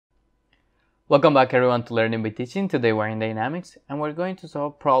Welcome back everyone to Learning by Teaching. Today we're in dynamics and we're going to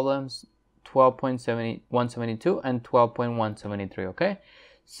solve problems 12.172 and 12.173, okay?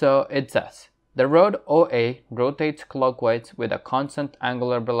 So it says, the rod OA rotates clockwise with a constant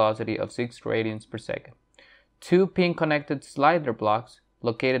angular velocity of 6 radians per second. Two pin-connected slider blocks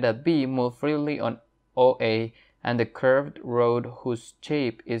located at B move freely on OA, and the curved rod whose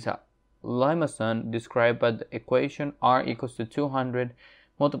shape is a limacon described by the equation R equals to 200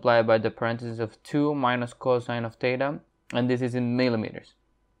 multiplied by the parenthesis of 2 minus cosine of theta, and this is in millimeters.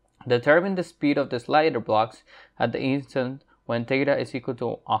 Determine the speed of the slider blocks at the instant when theta is equal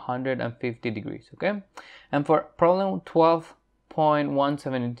to 150 degrees, okay? And for problem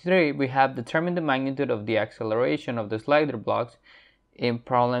 12.173, we have determined the magnitude of the acceleration of the slider blocks in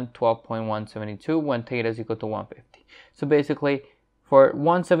problem 12.172 when theta is equal to 150. So basically, for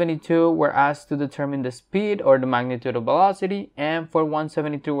 172, we're asked to determine the speed or the magnitude of velocity, and for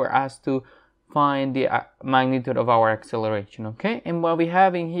 172, we're asked to find the magnitude of our acceleration, okay? And what we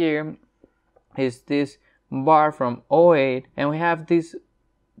have in here is this bar from 08, and we have this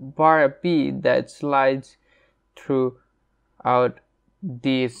bar at B that slides throughout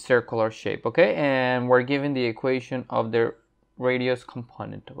this circular shape, okay? And we're given the equation of the radius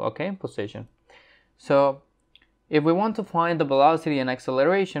component, okay, position. So if we want to find the velocity and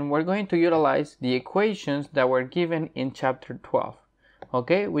acceleration, we're going to utilize the equations that were given in chapter 12,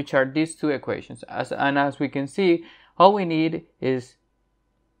 okay, which are these two equations. As we can see, all we need is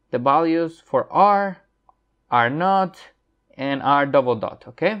the values for R, R naught, and R double dot,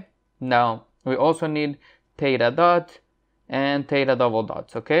 okay? Now, we also need theta dot and theta double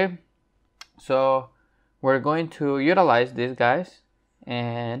dots, okay? So we're going to utilize these guys,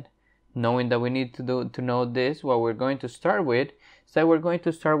 and knowing that we need to know this, what we're going to start with is that we're going to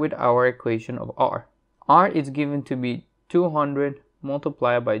start with our equation of R. R is given to be 200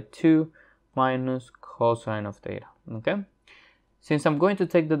 multiplied by 2 minus cosine of theta, okay? Since I'm going to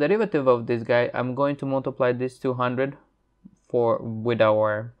take the derivative of this guy, I'm going to multiply this 200 with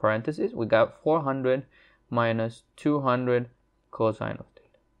our parentheses. We got 400 minus 200 cosine of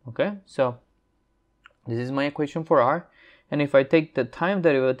theta, okay? So this is my equation for R, and if I take the time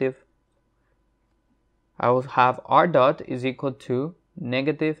derivative, I will have R dot is equal to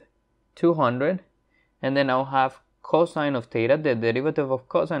negative 200, and then I'll have cosine of theta. The derivative of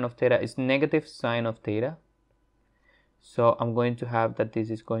cosine of theta is negative sine of theta. So I'm going to have that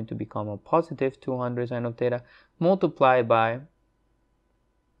this is going to become a positive 200 sine of theta multiplied by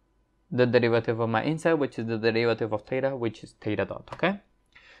the derivative of my inside, which is the derivative of theta, which is theta dot, okay?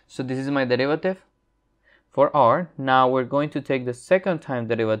 So this is my derivative for R. Now we're going to take the second time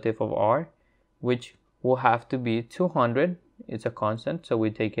derivative of R, which will have to be 200. It's a constant, so we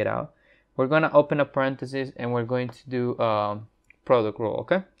take it out. We're going to open a parenthesis and we're going to do product rule,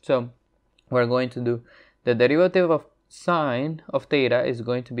 okay? So we're going to do the derivative of sine of theta is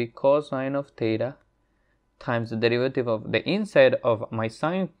going to be cosine of theta times the derivative of the inside of my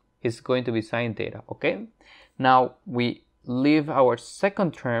sine is going to be sine theta, okay? Now we leave our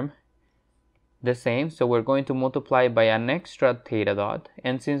second term the same, so we're going to multiply by an extra theta dot,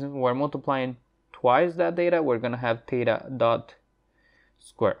 and since we're multiplying twice that theta, we're going to have theta dot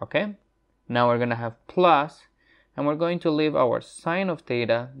square, okay? Now we're going to have plus, and we're going to leave our sine of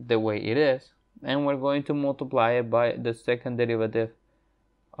theta the way it is, and we're going to multiply it by the second derivative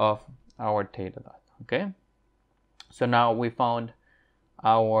of our theta dot, okay? So now we found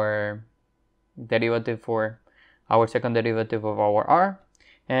our derivative for our second derivative of our R,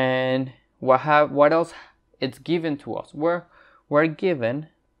 and what else it's given to us? We're given,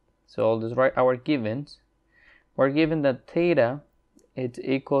 so I'll just write our givens. We're given that theta is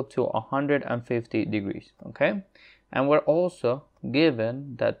equal to 150 degrees, okay? And we're also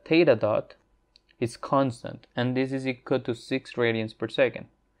given that theta dot is constant, and this is equal to 6 radians per second,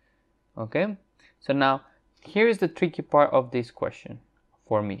 okay? So now, here is the tricky part of this question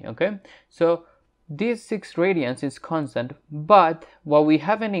for me, okay? So this 6 radians is constant, but what we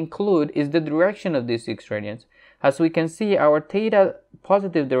haven't included is the direction of these 6 radians. As we can see, our theta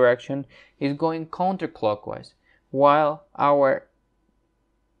positive direction is going counterclockwise, while our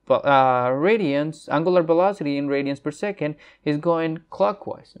radians, angular velocity in radians per second, is going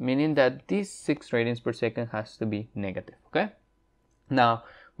clockwise, meaning that this 6 radians per second has to be negative, okay? Now,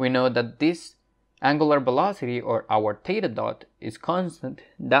 we know that this angular velocity, or our theta dot, is constant.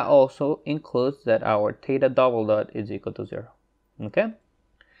 That also includes that our theta double dot is equal to 0, okay?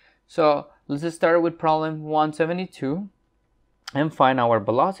 So let's just start with problem 172 and find our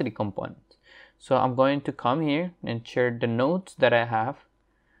velocity component. So I'm going to come here and share the notes that I have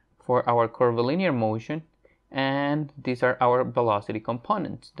for our curvilinear motion, and these are our velocity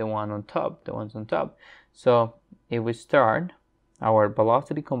components, the ones on top. So if we start, our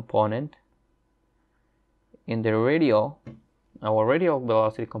velocity component in the radial, our radial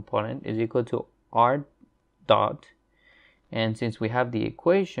velocity component is equal to r dot, and since we have the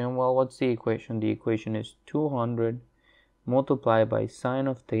equation, well, what's the equation? The equation is 200 multiplied by sine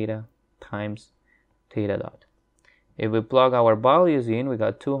of theta times theta dot. If we plug our values in, we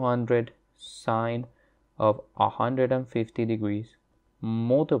got 200 sine of 150 degrees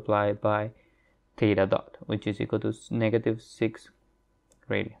multiplied by theta dot, which is equal to -6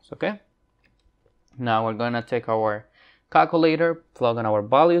 radians. Okay, now we're gonna take our calculator, plug in our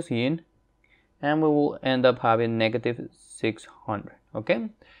values in, and we will end up having -600. Okay,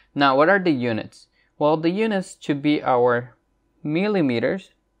 now what are the units? Well, the units should be our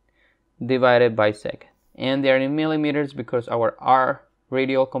millimeters divided by second, and they are in millimeters because our r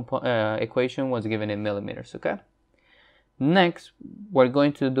radial equation was given in millimeters. Okay, next we're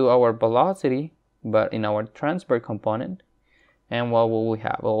going to do our velocity, but in our transverse component, and what will we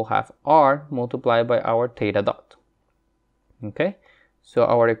have? We'll have r multiplied by our theta dot. Okay, so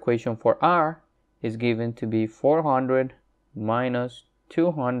our equation for r is given to be 400 minus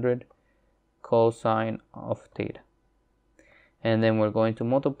 200 cosine of theta, and then we're going to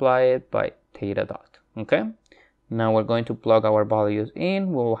multiply it by theta dot. Okay, now we're going to plug our values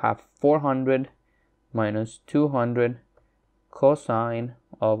in. We'll have 400 minus 200 cosine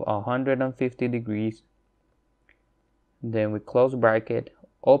of 150 degrees, then we close bracket,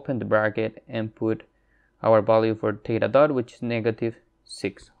 open the bracket, and put our value for theta dot, which is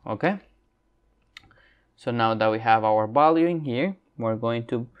 -6. Okay, so now that we have our value in here, we're going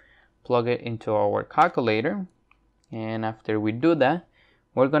to plug it into our calculator, and after we do that,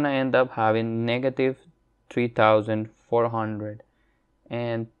 we're gonna end up having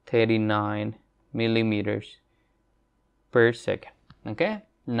 -3,439 millimeters per second. Okay,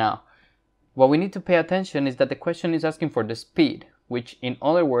 now what we need to pay attention is that the question is asking for the speed, which in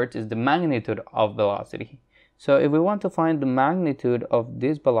other words is the magnitude of velocity. So if we want to find the magnitude of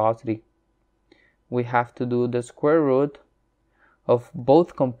this velocity, we have to do the square root of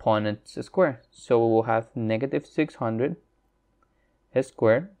both components squared. So we will have -600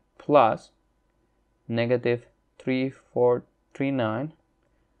 squared plus -3439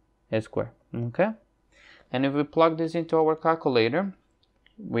 squared. Okay, and if we plug this into our calculator,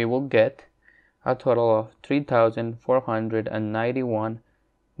 we will get a total of 3,491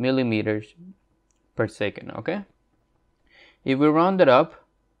 millimeters per second. Okay, if we round it up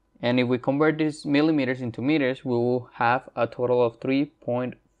and if we convert these millimeters into meters, we will have a total of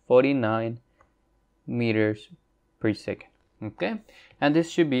 3.49 meters per second. Okay, and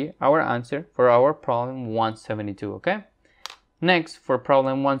this should be our answer for our problem 172. Okay, next for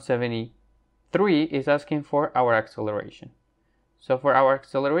problem 173 is asking for our acceleration. So for our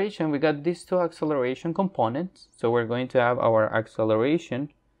acceleration, we got these two acceleration components. So we're going to have our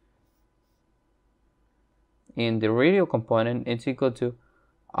acceleration in the radial component is equal to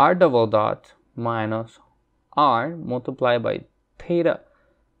r double dot minus r multiplied by theta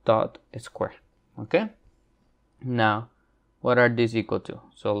dot squared. Okay, now what are these equal to?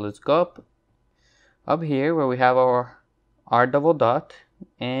 So let's go up here where we have our r double dot,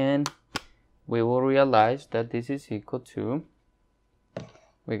 and we will realize that this is equal to,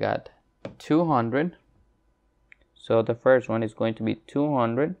 we got 200. So the first one is going to be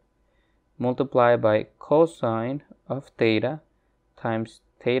 200 multiplied by cosine of theta times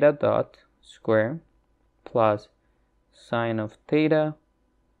theta dot square plus sine of theta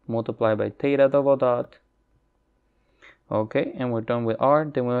multiplied by theta double dot. Okay, and we're done with r.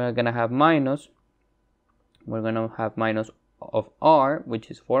 Then we're gonna have minus. We're gonna have minus of r, which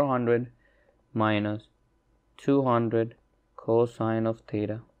is 400 minus 200 cosine of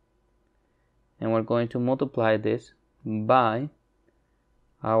theta, and we're going to multiply this by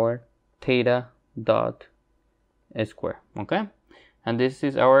our theta dot square. Okay, and this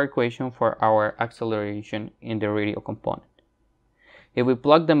is our equation for our acceleration in the radial component. If we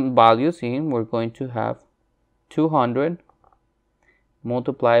plug the values in, we're going to have 200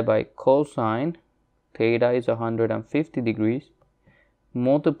 multiplied by cosine theta is 150 degrees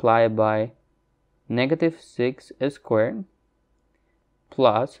multiplied by -6 squared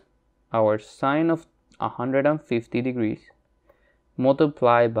plus our sine of 150 degrees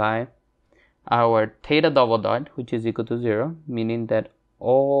multiplied by our theta double dot, which is equal to 0, meaning that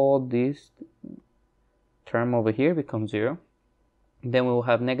all this term over here becomes 0. Then we will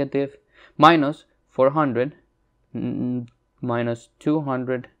have minus 400 minus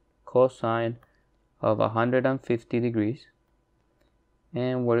 200 cosine of 150 degrees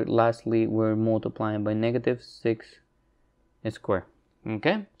and lastly we're multiplying by -6 squared.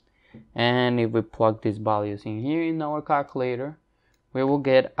 Okay, and if we plug these values in here in our calculator, we will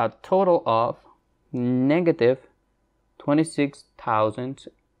get a total of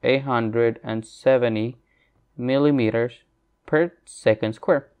 -26,870 millimeters per second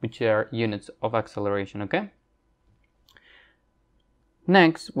squared, which are units of acceleration. Okay,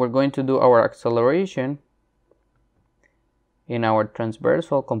 next we're going to do our acceleration in our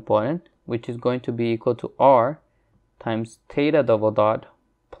transversal component, which is going to be equal to r times theta double dot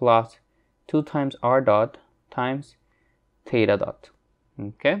plus 2 times r dot times theta dot.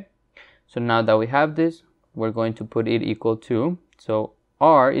 Okay, so now that we have this, we're going to put it equal to, so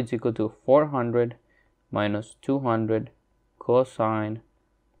r is equal to 400 minus 200 cosine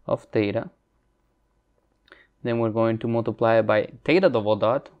of theta. Then we're going to multiply it by theta double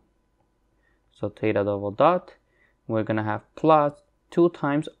dot. So theta double dot, we're going to have plus 2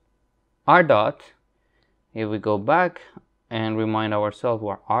 times r dot. If we go back and remind ourselves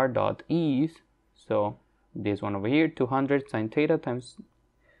what r dot is, so this one over here, 200 sine theta times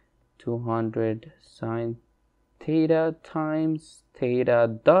 200 sine theta times theta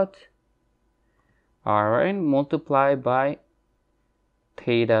dot. Alright, multiply by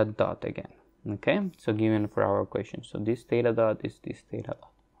theta dot again. Okay, so given for our equation, so this theta dot is this theta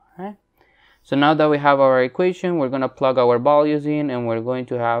dot. Alright, so now that we have our equation, we're going to plug our values in, and we're going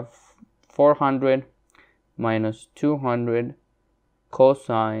to have 400 minus 200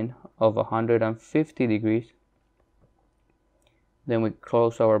 cosine of 150 degrees. Then we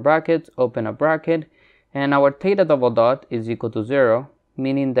close our brackets, open a bracket, and our theta double dot is equal to 0,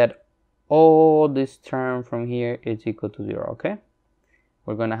 meaning that all this term from here is equal to 0. Okay,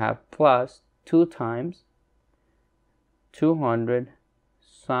 we're going to have plus 2 times 200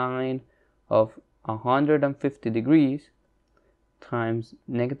 sine of 150 degrees times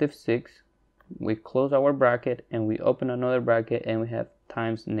 -6. We close our bracket and we open another bracket, and we have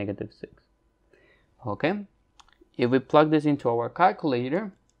times -6. Okay, if we plug this into our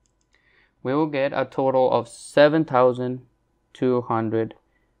calculator, we will get a total of 7,200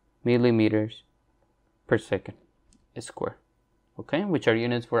 millimeters per second squared. Okay, which are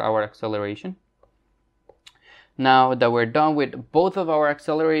units for our acceleration. Now that we're done with both of our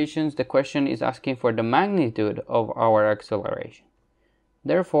accelerations, the question is asking for the magnitude of our acceleration.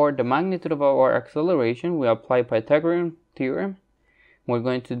 Therefore, the magnitude of our acceleration, we apply Pythagorean theorem. We're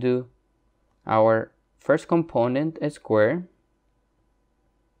going to do our first component squared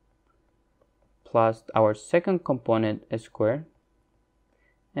plus our second component squared,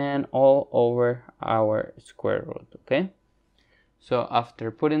 and all over our square root. Okay, so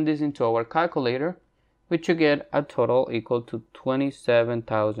after putting this into our calculator, we should get a total equal to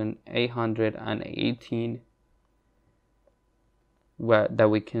 27,818, that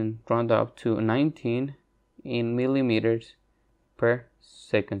we can round up to 19 in millimeters per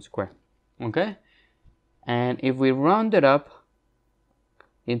second squared. Okay, and if we round it up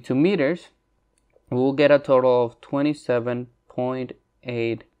into meters, we will get a total of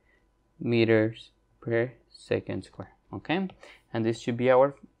 27.8 meters per second squared. Okay, and this should be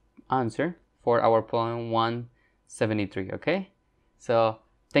our answer for our problem 173. Okay, so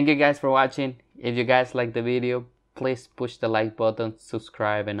thank you guys for watching. If you guys like the video, please push the like button,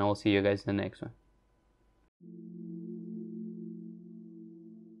 subscribe, and I'll see you guys in the next one.